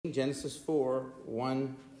Genesis 4,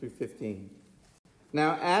 1 through 15.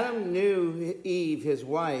 Now Adam knew Eve, his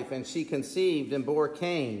wife, and she conceived and bore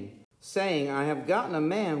Cain, saying, I have gotten a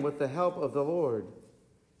man with the help of the Lord.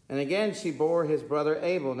 And again she bore his brother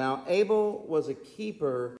Abel. Now Abel was a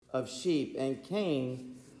keeper of sheep, and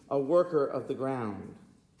Cain a worker of the ground.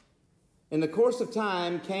 In the course of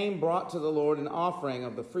time, Cain brought to the Lord an offering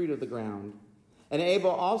of the fruit of the ground. And Abel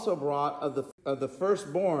also brought of the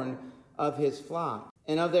firstborn of his flock,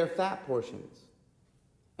 and of their fat portions.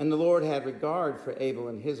 And the Lord had regard for Abel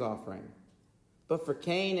and his offering. But for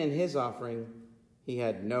Cain and his offering, he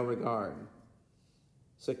had no regard.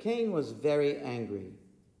 So Cain was very angry,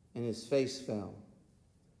 and his face fell.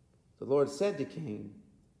 The Lord said to Cain,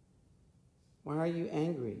 Why are you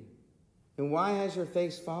angry? And why has your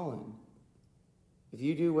face fallen? If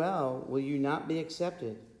you do well, will you not be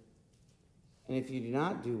accepted? And if you do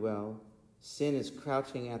not do well, sin is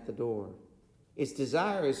crouching at the door. Its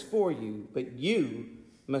desire is for you, but you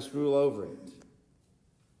must rule over it.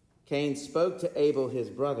 Cain spoke to Abel his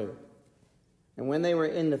brother. And when they were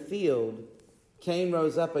in the field, Cain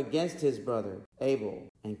rose up against his brother Abel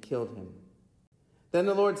and killed him. Then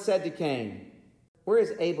the Lord said to Cain, Where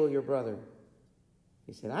is Abel your brother?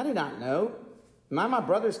 He said, I do not know. Am I my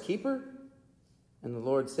brother's keeper? And the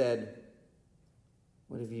Lord said,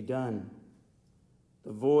 What have you done?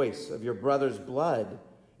 The voice of your brother's blood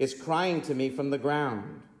is crying to me from the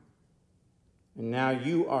ground. And now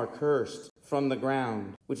you are cursed from the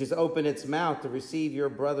ground, which has opened its mouth to receive your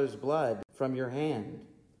brother's blood from your hand.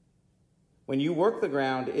 When you work the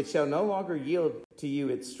ground, it shall no longer yield to you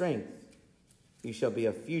its strength. You shall be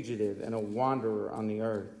a fugitive and a wanderer on the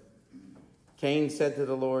earth. Cain said to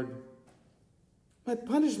the Lord, My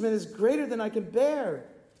punishment is greater than I can bear.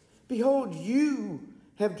 Behold, you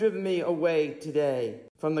have driven me away today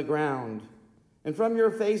from the ground, and from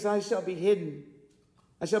your face I shall be hidden.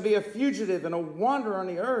 I shall be a fugitive and a wanderer on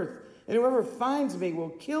the earth, and whoever finds me will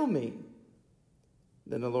kill me.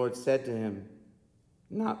 Then the Lord said to him,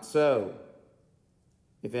 Not so.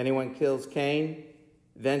 If anyone kills Cain,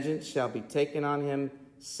 vengeance shall be taken on him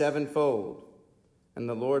sevenfold. And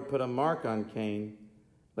the Lord put a mark on Cain,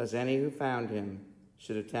 lest any who found him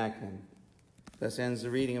should attack him. Thus ends the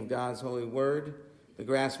reading of God's holy word. The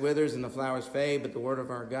grass withers and the flowers fade, but the word of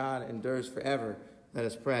our God endures forever. Let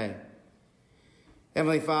us pray.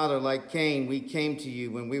 Heavenly Father, like Cain, we came to you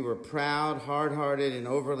when we were proud, hard-hearted, and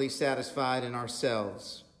overly satisfied in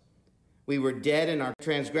ourselves. We were dead in our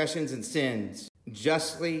transgressions and sins,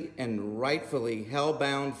 justly and rightfully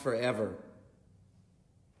hell-bound forever.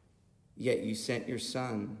 Yet you sent your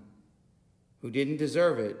Son, who didn't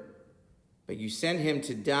deserve it, but you sent him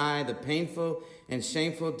to die the painful and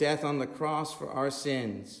shameful death on the cross for our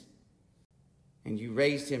sins. And you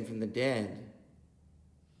raised him from the dead.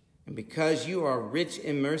 And because you are rich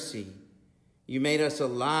in mercy, you made us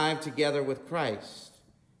alive together with Christ.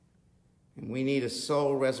 And we need a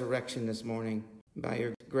soul resurrection this morning. By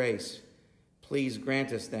your grace, please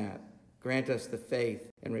grant us that. Grant us the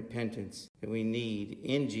faith and repentance that we need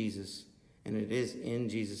in Jesus. And it is in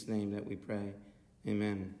Jesus' name that we pray.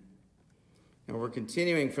 Amen. Now we're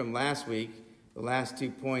continuing from last week, the last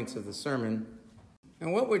 2 points of the sermon.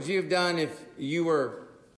 And what would you have done if you were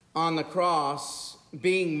on the cross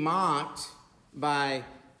being mocked by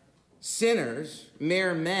sinners,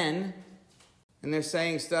 mere men, and they're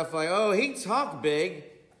saying stuff like, oh, he talked big.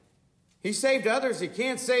 He saved others. He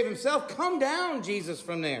can't save himself. Come down, Jesus,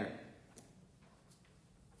 from there.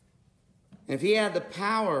 And if he had the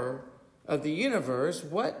power of the universe,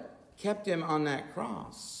 what kept him on that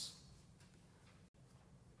cross?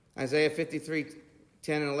 Isaiah 53,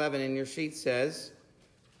 10 and 11 in your sheet says,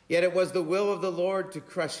 Yet it was the will of the Lord to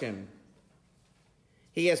crush him.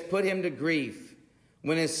 He has put him to grief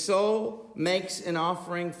when his soul makes an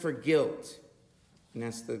offering for guilt. And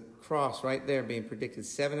that's the cross right there being predicted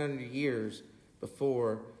 700 years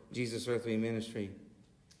before Jesus' earthly ministry.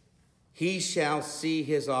 He shall see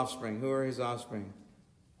his offspring. Who are his offspring?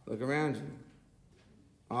 Look around you.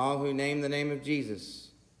 All who name the name of Jesus.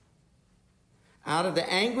 Out of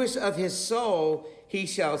the anguish of his soul, he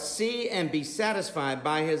shall see and be satisfied.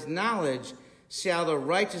 By his knowledge shall the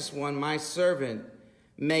righteous one, my servant,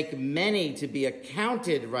 make many to be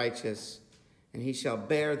accounted righteous, and he shall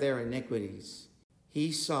bear their iniquities.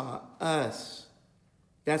 He saw us.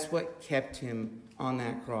 That's what kept him on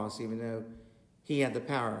that cross, even though he had the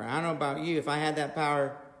power. I don't know about you. If I had that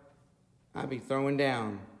power, I'd be throwing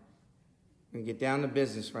down and get down to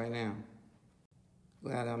business right now.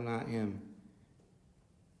 Glad I'm not him.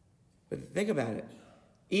 But think about it.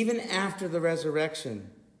 Even after the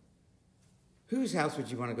resurrection, whose house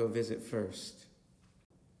would you want to go visit first?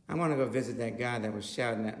 I want to go visit that guy that was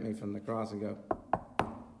shouting at me from the cross and go,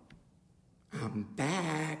 I'm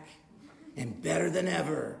back and better than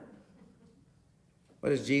ever. What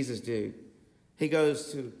does Jesus do? He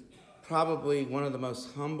goes to probably one of the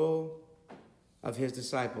most humble of his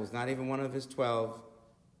disciples, not even one of his 12,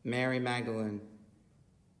 Mary Magdalene.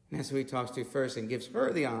 And that's who he talks to first and gives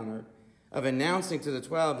her the honor of announcing to the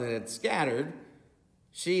 12 that had scattered.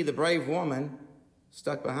 She, the brave woman,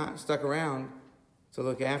 stuck around to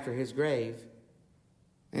look after his grave.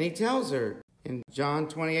 And he tells her in John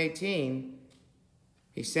 20:18,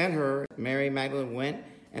 he sent her, Mary Magdalene went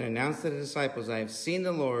and announced to the disciples, I have seen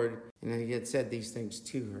the Lord, and then he had said these things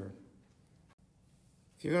to her.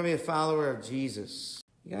 If you're going to be a follower of Jesus,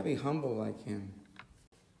 you got to be humble like him.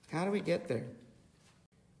 How do we get there?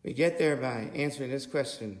 We get there by answering this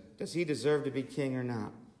question: does he deserve to be king or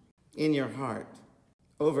not? In your heart,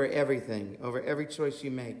 over everything, over every choice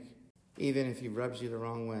you make, even if he rubs you the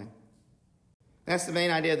wrong way. That's the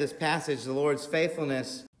main idea of this passage. The Lord's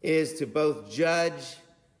faithfulness is to both judge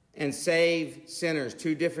and save sinners,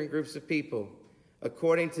 two different groups of people,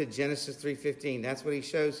 according to Genesis 3:15. That's what he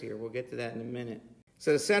shows here. We'll get to that in a minute.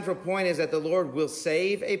 So the central point is that the Lord will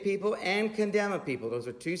save a people and condemn a people. Those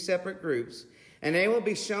are two separate groups, and they will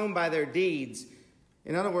be shown by their deeds.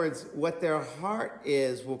 In other words, what their heart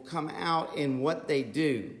is will come out in what they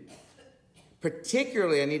do.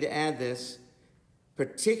 Particularly, I need to add this,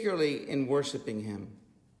 particularly in worshiping him.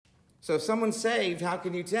 So if someone's saved, how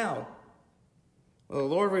can you tell? Well, the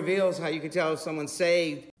Lord reveals how you can tell if someone's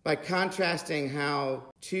saved by contrasting how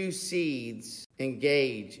two seeds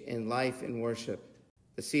engage in life and worship.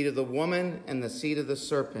 The seed of the woman and the seed of the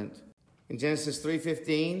serpent. In Genesis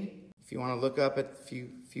 3:15, if you want to look up at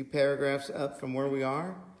a few paragraphs up from where we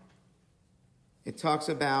are, it talks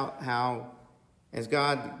about how as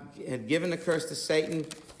God had given the curse to Satan,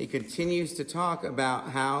 he continues to talk about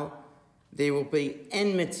how there will be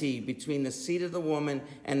enmity between the seed of the woman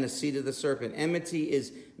and the seed of the serpent. Enmity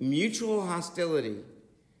is mutual hostility,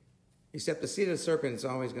 except the seed of the serpent is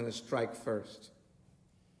always going to strike first.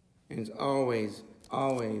 And it's always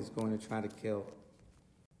going to try to kill.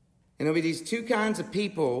 And there'll be these two kinds of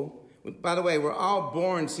people. By the way, we're all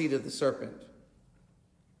born seed of the serpent,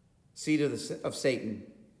 seed of Satan.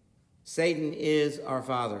 Satan is our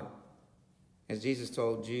father. As Jesus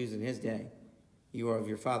told Jews in his day, you are of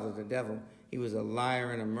your father, the devil. He was a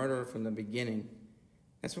liar and a murderer from the beginning.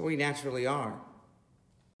 That's what we naturally are.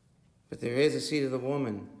 But there is a seed of the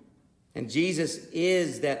woman. And Jesus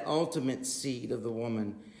is that ultimate seed of the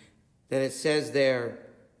woman. That it says there,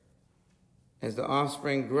 as the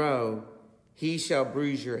offspring grow, he shall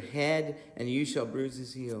bruise your head and you shall bruise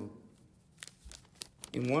his heel.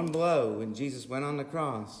 In one blow, when Jesus went on the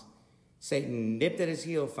cross, Satan nipped at his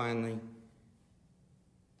heel finally,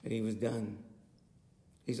 and he was done.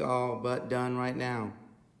 He's all but done right now.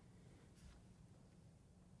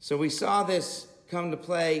 So we saw this come to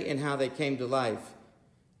play in how they came to life.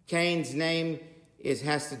 Cain's name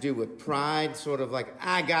has to do with pride, sort of like,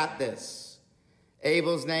 I got this.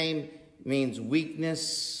 Abel's name means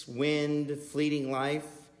weakness, wind, fleeting life.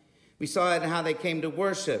 We saw it in how they came to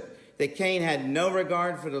worship. That Cain had no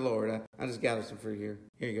regard for the Lord. I just gathered some fruit here.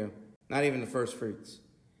 Here you go. Not even the first fruits.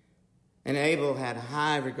 And Abel had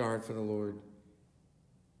high regard for the Lord.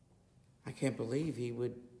 I can't believe he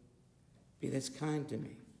would be this kind to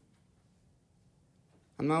me.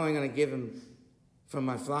 I'm not only going to give him from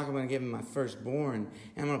my flock, I'm going to give him my firstborn.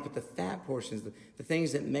 And I'm going to put the fat portions, the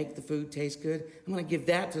things that make the food taste good, I'm going to give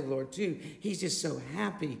that to the Lord too. He's just so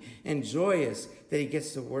happy and joyous that he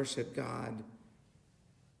gets to worship God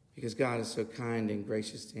because God is so kind and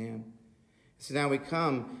gracious to him. So now we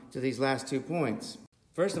come to these last 2 points.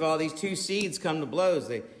 First of all, these two seeds come to blows.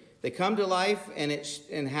 They come to life,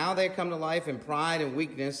 and how they come to life in pride and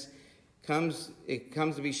weakness comes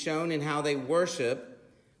to be shown in how they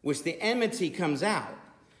worship, which the enmity comes out.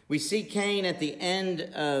 We see Cain at the end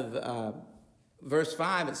of verse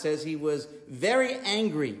 5. It says he was very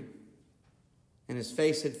angry, and his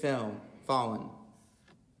face had fallen.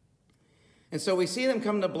 And so we see them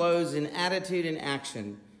come to blows in attitude and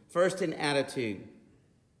action. First, in attitude.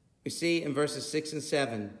 We see in verses 6 and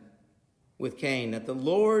 7 with Cain that the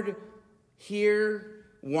Lord here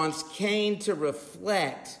wants Cain to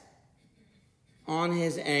reflect on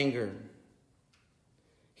his anger.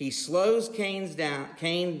 He slows Cain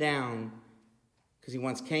down because he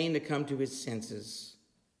wants Cain to come to his senses.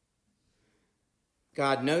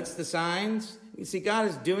 God notes the signs. You see, God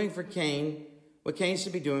is doing for Cain what Cain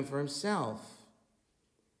should be doing for himself.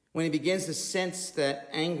 When he begins to sense that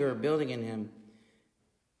anger building in him,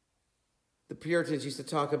 the Puritans used to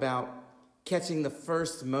talk about catching the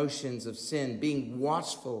first motions of sin, being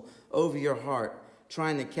watchful over your heart,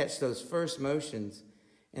 trying to catch those first motions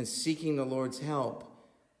and seeking the Lord's help.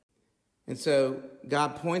 And so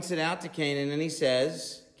God points it out to Cain, and then he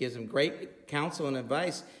says, gives him great counsel and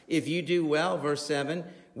advice. If you do well, verse 7,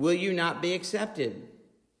 will you not be accepted?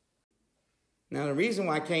 Now, the reason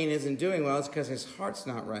why Cain isn't doing well is because his heart's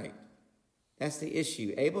not right. That's the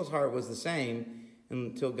issue. Abel's heart was the same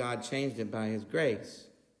until God changed it by his grace.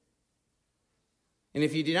 And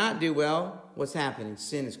if you do not do well, what's happening?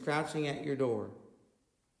 Sin is crouching at your door.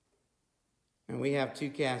 And we have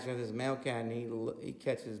 2 cats. We have this male cat, and he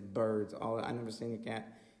catches birds. I've never seen a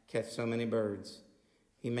cat catch so many birds.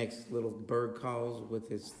 He makes little bird calls with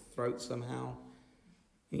his throat somehow.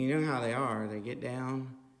 And you know how they are. They get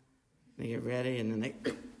down, they get ready, and then they...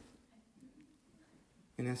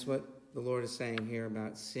 And that's what the Lord is saying here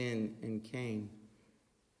about sin and Cain.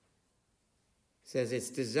 He says, its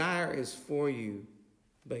desire is for you,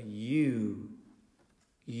 but you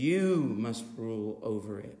must rule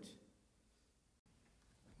over it.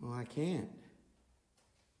 Well, I can't.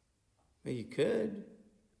 Well, you could.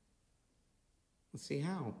 Let's see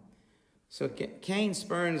how. So Cain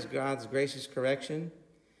spurns God's gracious correction.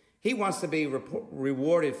 He wants to be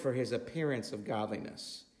rewarded for his appearance of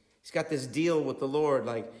godliness. He's got this deal with the Lord,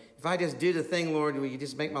 like, if I just do the thing, Lord, will you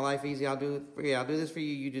just make my life easy? I'll do it for you. I'll do this for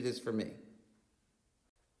you. You do this for me.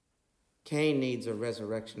 Cain needs a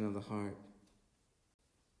resurrection of the heart.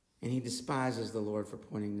 And he despises the Lord for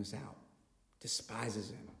pointing this out.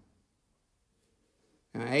 Despises him.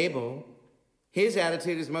 Now, Abel, his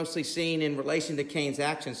attitude is mostly seen in relation to Cain's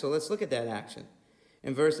action. So let's look at that action.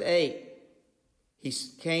 In verse 8,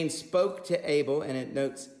 Cain spoke to Abel, and it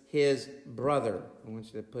notes his brother. I want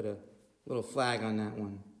you to put a little flag on that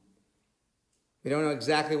one. We don't know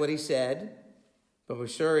exactly what he said, but we're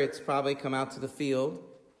sure it's probably come out to the field.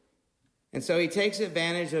 And so he takes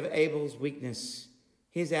advantage of Abel's weakness,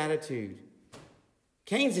 his attitude.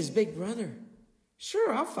 Cain's his big brother.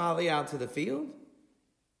 Sure, I'll follow you out to the field.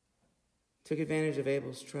 Took advantage of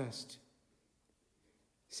Abel's trust.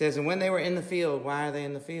 It says, and when they were in the field, why are they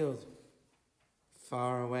in the field?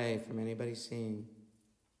 Far away from anybody seeing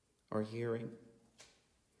or hearing.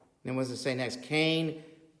 Then what does it say next? Cain,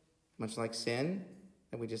 much like sin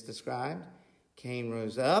that we just described, Cain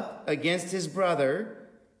rose up against his brother.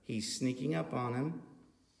 He's sneaking up on him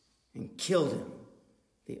and killed him.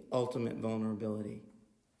 The ultimate vulnerability.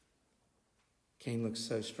 Cain looks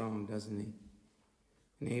so strong, doesn't he?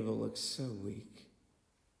 And Abel looks so weak.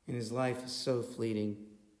 And his life is so fleeting.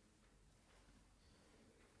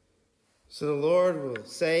 So the Lord will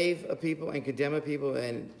save a people and condemn a people,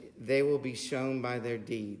 and they will be shown by their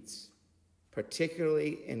deeds,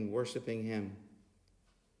 particularly in worshiping him.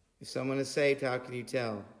 If someone is saved, how can you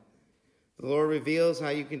tell? The Lord reveals how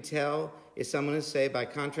you can tell if someone is saved by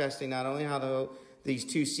contrasting not only how these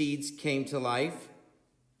 2 seeds came to life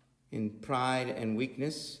in pride and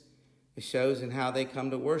weakness, it shows in how they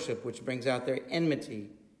come to worship, which brings out their enmity,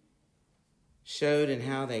 showed in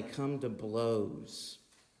how they come to blows.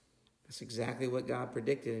 That's exactly what God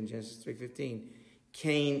predicted in Genesis 3:15.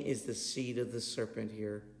 Cain is the seed of the serpent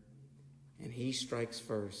here, and he strikes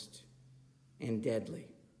first and deadly.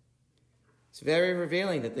 It's very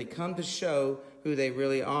revealing that they come to show who they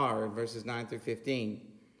really are in verses 9 through 15.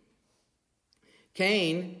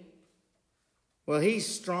 Cain, well, he's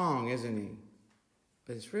strong, isn't he?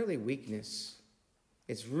 But it's really weakness.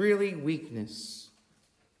 It's really weakness.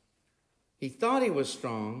 He thought he was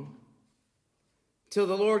strong till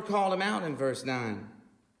the Lord called him out in verse 9.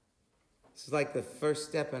 This is like the first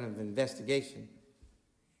step in an investigation.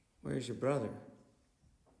 Where's your brother?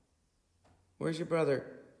 Where's your brother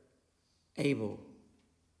Abel?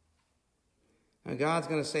 Now God's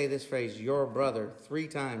going to say this phrase, your brother, 3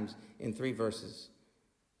 times in 3 verses.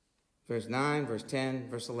 Verse 9, verse 10,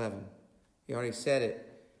 verse 11. He already said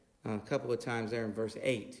it a couple of times there in verse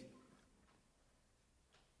 8.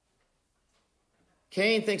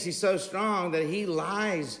 Cain thinks he's so strong that he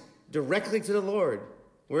lies directly to the Lord.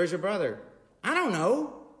 Where's your brother? I don't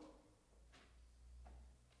know.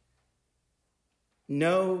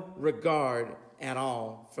 No regard at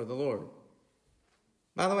all for the Lord.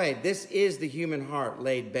 By the way, this is the human heart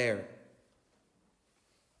laid bare.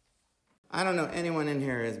 I don't know anyone in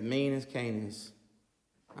here as mean as Cain is.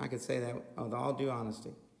 I could say that with all due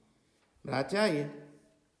honesty. But I tell you,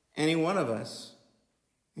 any one of us,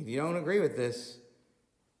 if you don't agree with this,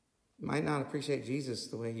 might not appreciate Jesus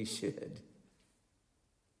the way you should.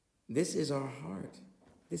 This is our heart.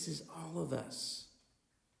 This is all of us.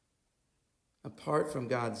 Apart from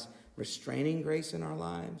God's restraining grace in our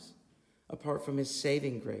lives, apart from his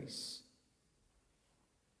saving grace.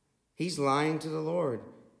 He's lying to the Lord.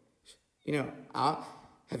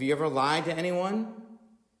 Have you ever lied to anyone?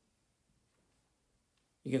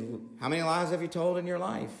 How many lies have you told in your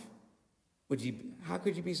life? How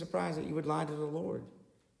could you be surprised that you would lie to the Lord?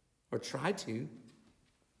 Or try to?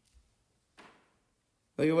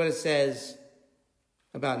 Look at what it says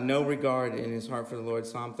about no regard in his heart for the Lord.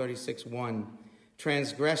 Psalm 36:1.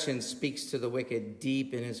 Transgression speaks to the wicked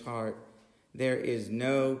deep in his heart. There is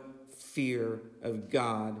no fear of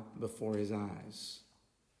God before his eyes.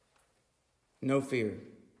 No fear.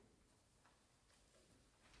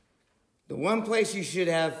 The one place you should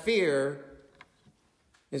have fear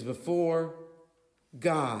is before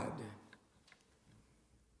God.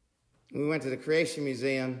 We went to the Creation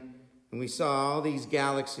Museum and we saw all these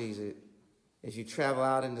galaxies. As you travel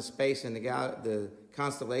out into space and the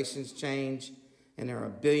constellations change, and there are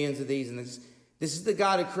billions of these. And this is the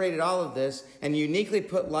God who created all of this and uniquely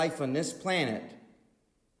put life on this planet.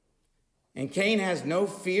 And Cain has no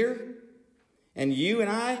fear. And you and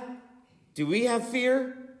I, do we have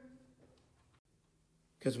fear?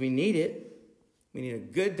 Because we need it. We need a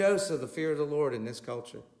good dose of the fear of the Lord in this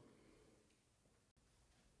culture.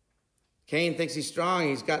 Cain thinks he's strong.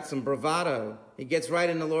 He's got some bravado. He gets right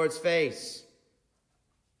in the Lord's face.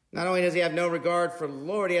 Not only does he have no regard for the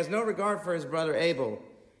Lord, he has no regard for his brother Abel.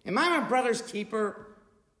 Am I my brother's keeper?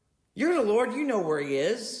 You're the Lord. You know where he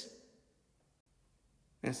is.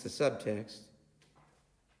 That's the subtext.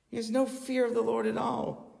 He has no fear of the Lord at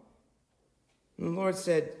all. And the Lord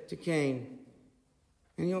said to Cain,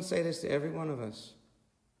 and he'll say this to every one of us,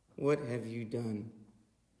 what have you done?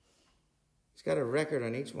 He's got a record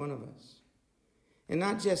on each one of us. And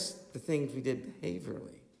not just the things we did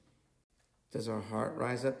behaviorally. Does our heart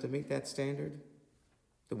rise up to meet that standard?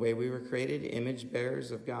 The way we were created, image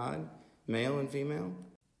bearers of God, male and female?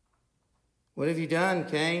 What have you done,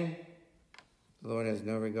 Cain? The Lord has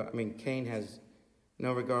no regard. Cain has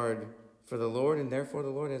no regard for the Lord, and therefore the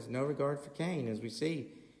Lord has no regard for Cain, as we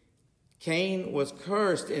see. Cain was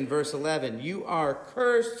cursed in verse 11. You are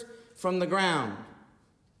cursed from the ground.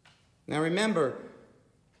 Now remember,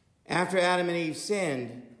 after Adam and Eve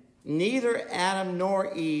sinned, neither Adam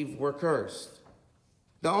nor Eve were cursed.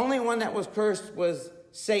 The only one that was cursed was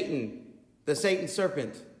Satan, the Satan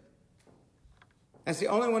serpent. That's the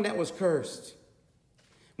only one that was cursed.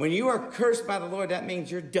 When you are cursed by the Lord, that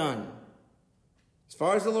means you're done. As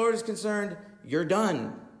far as the Lord is concerned, you're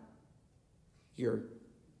done.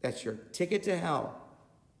 That's your ticket to hell.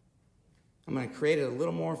 I'm going to create it a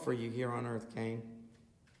little more for you here on earth, Cain.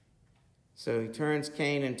 So he turns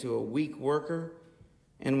Cain into a weak worker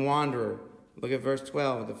and wanderer. Look at verse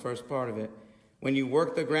 12, the first part of it. When you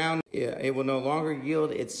work the ground, it will no longer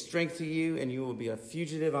yield its strength to you, and you will be a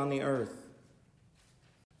fugitive on the earth.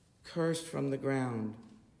 Cursed from the ground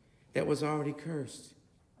that was already cursed.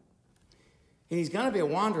 And he's going to be a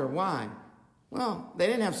wanderer. Why? Well, they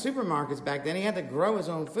didn't have supermarkets back then. He had to grow his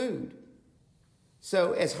own food.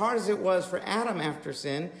 So as hard as it was for Adam after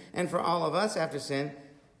sin, and for all of us after sin,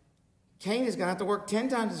 Cain is going to have to work 10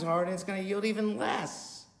 times as hard, and it's going to yield even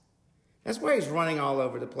less. That's why he's running all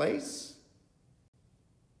over the place.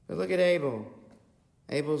 But look at Abel.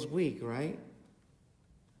 Abel's weak, right?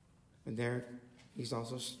 And there, he's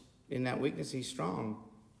also, in that weakness, he's strong.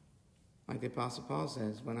 Like the Apostle Paul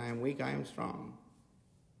says, when I am weak, I am strong.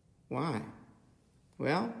 Why?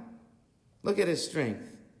 Well, look at his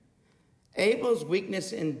strength. Abel's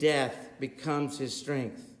weakness in death becomes his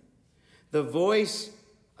strength. The voice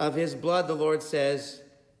of his blood, the Lord says,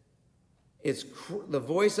 the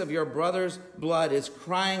voice of your brother's blood is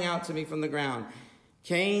crying out to me from the ground.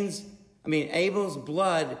 Abel's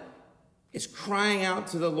blood is crying out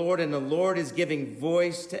to the Lord, and the Lord is giving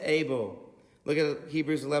voice to Abel. Look at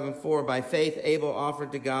Hebrews 11:4. By faith, Abel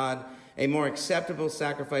offered to God a more acceptable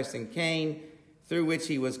sacrifice than Cain, through which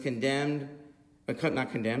he was commended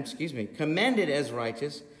as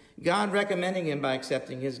righteous, God recommending him by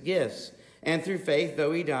accepting his gifts. And through faith,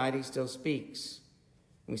 though he died, he still speaks.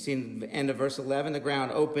 We see in the end of verse 11, the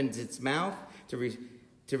ground opens its mouth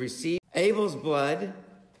to receive Abel's blood,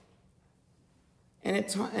 and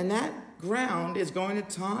that ground is going to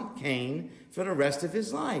taunt Cain for the rest of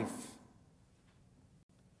his life.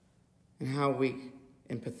 And how weak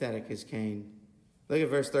and pathetic is Cain. Look at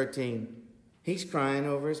verse 13. He's crying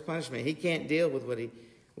over his punishment. He can't deal with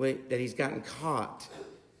that he's gotten caught.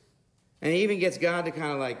 And he even gets God to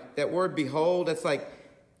kind of like, that word behold, that's like,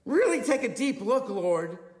 really take a deep look,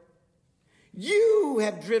 Lord. You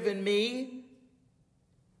have driven me.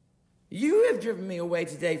 You have driven me away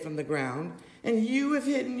today from the ground, and you have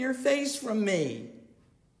hidden your face from me.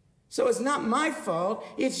 So it's not my fault,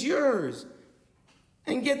 it's yours.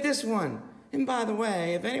 And get this one. And by the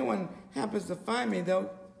way, if anyone happens to find me,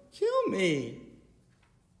 they'll kill me.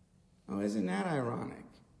 Oh, isn't that ironic?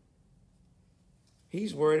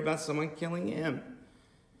 He's worried about someone killing him.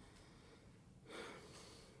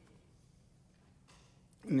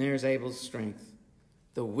 And there's Abel's strength,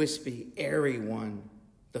 the wispy, airy one,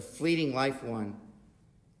 the fleeting life one.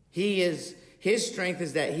 His strength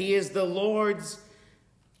is that he is the Lord's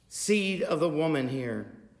seed of the woman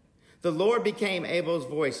here. The Lord became Abel's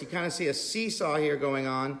voice. You kind of see a seesaw here going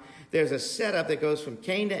on. There's a setup that goes from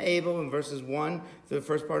Cain to Abel in verses 1 to the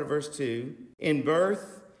first part of verse 2. In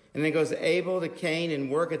birth, and then it goes to Abel to Cain in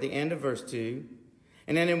work at the end of verse 2.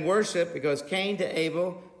 And then in worship, it goes Cain to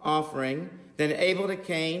Abel, offering. Then Abel to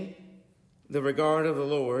Cain, the regard of the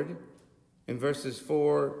Lord, in verses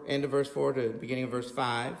 4, end of verse 4 to beginning of verse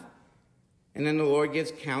 5. And then the Lord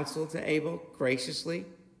gives counsel to Abel graciously.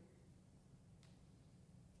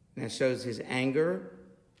 And that shows his anger,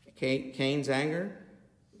 Cain's anger,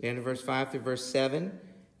 the end of verse 5 through verse 7.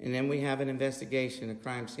 And then we have an investigation, a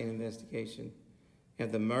crime scene investigation. You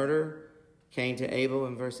have the murder, Cain to Abel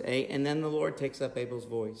in verse 8. And then the Lord takes up Abel's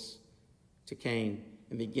voice to Cain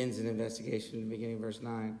and begins an investigation in the beginning of verse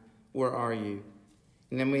 9. Where are you?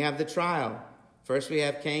 And then we have the trial. First we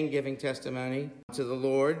have Cain giving testimony to the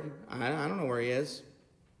Lord. I don't know where he is.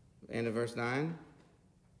 End of verse 9.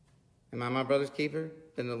 Am I my brother's keeper?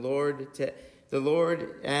 Then the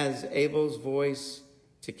Lord as Abel's voice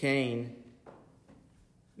to Cain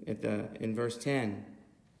in verse 10.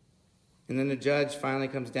 And then the judge finally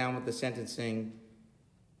comes down with the sentencing.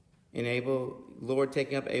 And Lord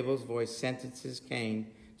taking up Abel's voice sentences Cain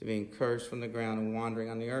to being cursed from the ground and wandering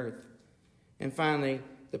on the earth. And finally,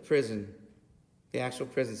 the prison, the actual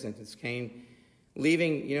prison sentence. Cain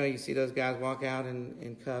leaving, you see those guys walk out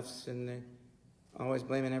in cuffs and they're always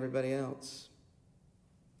blaming everybody else.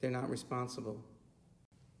 They're not responsible.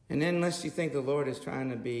 And then unless you think the Lord is trying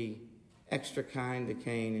to be extra kind to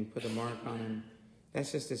Cain and put a mark on him,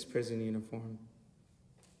 that's just his prison uniform.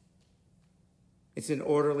 It's an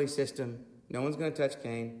orderly system. No one's going to touch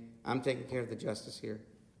Cain. I'm taking care of the justice here.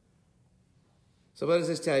 So what does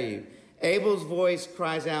this tell you? Abel's voice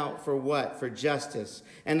cries out for what? For justice.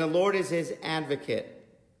 And the Lord is his advocate.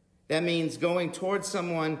 That means going towards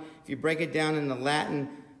someone, if you break it down in the Latin,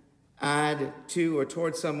 ad to, or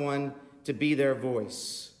towards someone to be their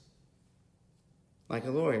voice. Like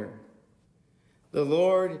a lawyer. The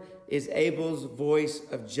Lord is Abel's voice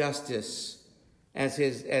of justice as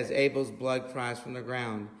Abel's blood cries from the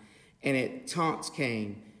ground. And it taunts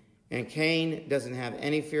Cain. And Cain doesn't have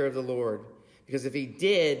any fear of the Lord. Because if he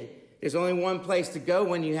did, there's only one place to go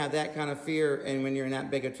when you have that kind of fear and when you're in that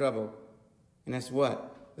big of trouble. And that's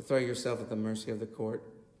what? To throw yourself at the mercy of the court,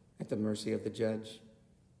 at the mercy of the judge.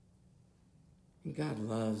 And God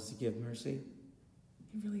loves to give mercy.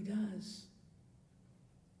 He really does.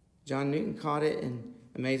 John Newton caught it in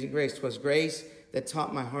Amazing Grace. 'Twas grace that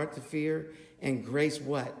taught my heart to fear, and grace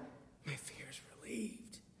what? My fears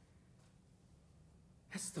relieved.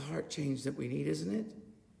 That's the heart change that we need, isn't it?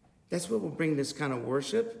 That's what will bring this kind of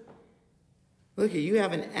worship. Look, you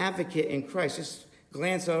have an advocate in Christ. Just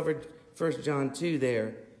glance over 1 John 2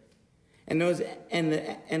 there. And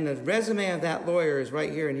the resume of that lawyer is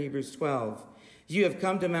right here in Hebrews 12. You have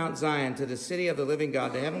come to Mount Zion, to the city of the living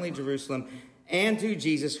God, to heavenly Jerusalem, and to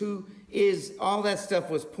Jesus, who is, all that stuff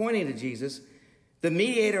was pointing to Jesus, the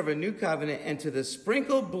mediator of a new covenant, and to the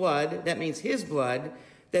sprinkled blood, that means his blood,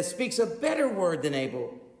 that speaks a better word than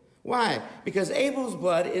Abel. Why? Because Abel's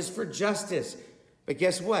blood is for justice. But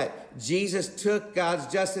guess what? Jesus took God's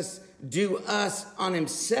justice due us on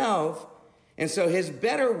himself. And so his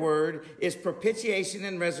better word is propitiation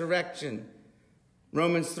and resurrection.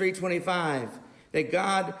 Romans 3:25, that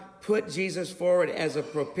God put Jesus forward as a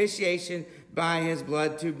propitiation by his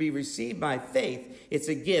blood to be received by faith. It's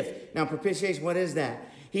a gift. Now, propitiation, what is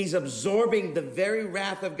that? He's absorbing the very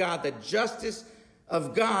wrath of God, the justice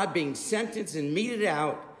of God being sentenced and meted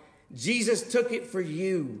out. Jesus took it for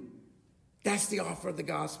you. That's the offer of the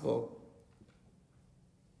gospel.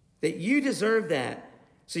 That you deserve that.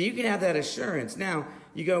 So you can have that assurance. Now,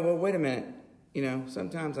 you go, well, wait a minute.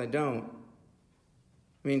 Sometimes I don't.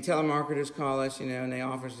 I mean, telemarketers call us, and they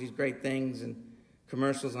offer us these great things and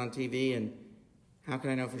commercials on TV. And how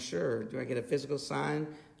can I know for sure? Do I get a physical sign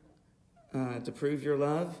to prove your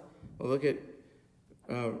love? Well, look at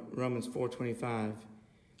Romans 4:25.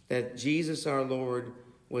 That Jesus our Lord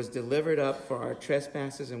was delivered up for our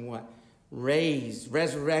trespasses and what?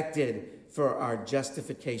 Resurrected for our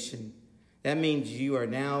justification. That means you are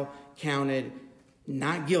now counted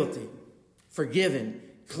not guilty, forgiven,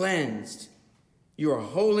 cleansed. You are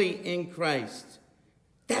holy in Christ.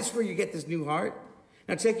 That's where you get this new heart.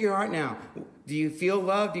 Now check your heart now. Do you feel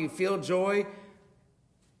love? Do you feel joy?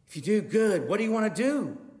 If you do, good. What do you want to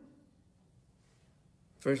do?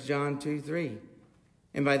 1 John 2:3.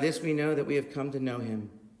 And by this we know that we have come to know him,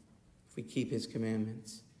 if we keep his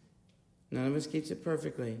commandments. None of us keeps it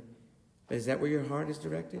perfectly. But is that where your heart is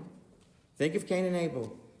directed? Think of Cain and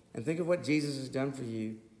Abel, and think of what Jesus has done for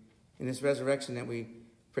you in this resurrection that we,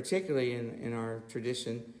 particularly in our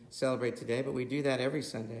tradition, celebrate today. But we do that every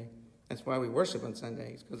Sunday. That's why we worship on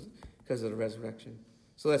Sundays, because of the resurrection.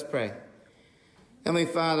 So let's pray. Heavenly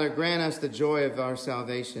Father, grant us the joy of our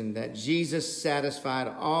salvation, that Jesus satisfied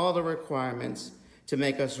all the requirements to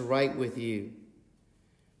make us right with you.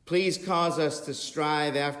 Please cause us to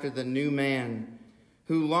strive after the new man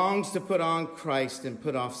who longs to put on Christ and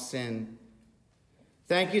put off sin.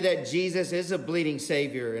 Thank you that Jesus is a bleeding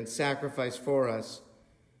Savior and sacrifice for us,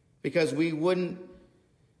 because we would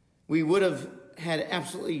have had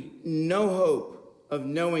absolutely no hope of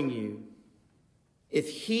knowing you if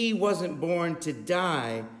he wasn't born to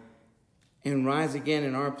die and rise again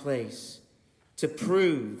in our place, to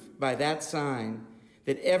prove by that sign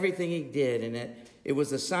that everything he did, and that it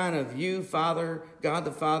was a sign of you, Father, God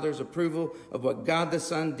the Father's approval of what God the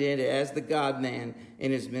Son did as the God-man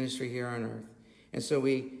in his ministry here on earth. And so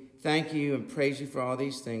we thank you and praise you for all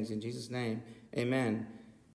these things. In Jesus' name, amen.